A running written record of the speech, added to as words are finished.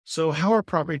So how are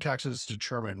property taxes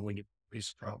determined when you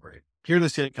lease property? Here in the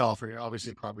state of California,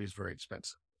 obviously property is very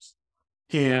expensive.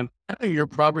 And your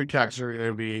property taxes are going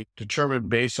to be determined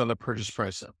based on the purchase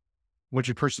price. Once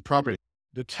you purchase the property,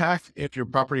 the tax, if your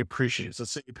property appreciates,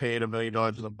 let's say you paid $1 million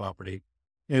for the property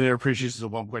and it appreciates to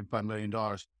 $1.5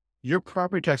 million, your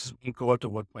property taxes will go up to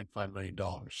 $1.5 million.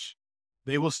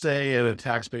 They will stay at a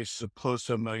tax basis of close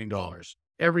to $1 million.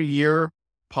 Every year,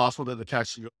 possible that the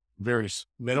tax varies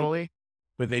minimally,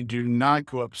 but they do not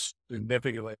go up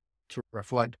significantly to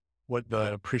reflect what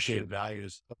the appreciated value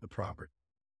is of the property.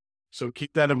 So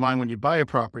keep that in mind when you buy a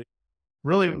property.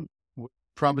 Really,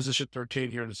 Proposition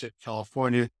 13 here in the state of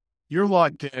California, you're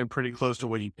locked in pretty close to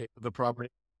what you pay for the property,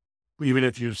 even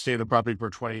if you stay in the property for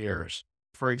 20 years.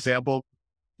 For example,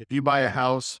 if you buy a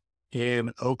house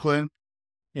in Oakland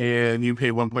and you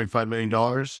pay $1.5 million,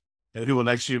 and people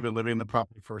next to you have been living in the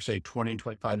property for, say, 20,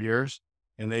 25 years,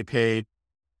 and they paid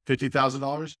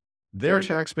 $50,000, their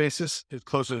tax basis is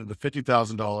closer to the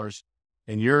 $50,000,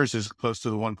 and yours is close to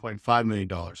the $1.5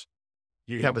 million.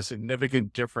 You have a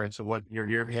significant difference of what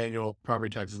your annual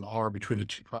property taxes are between the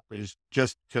two properties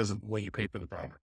just because of what you pay for the property.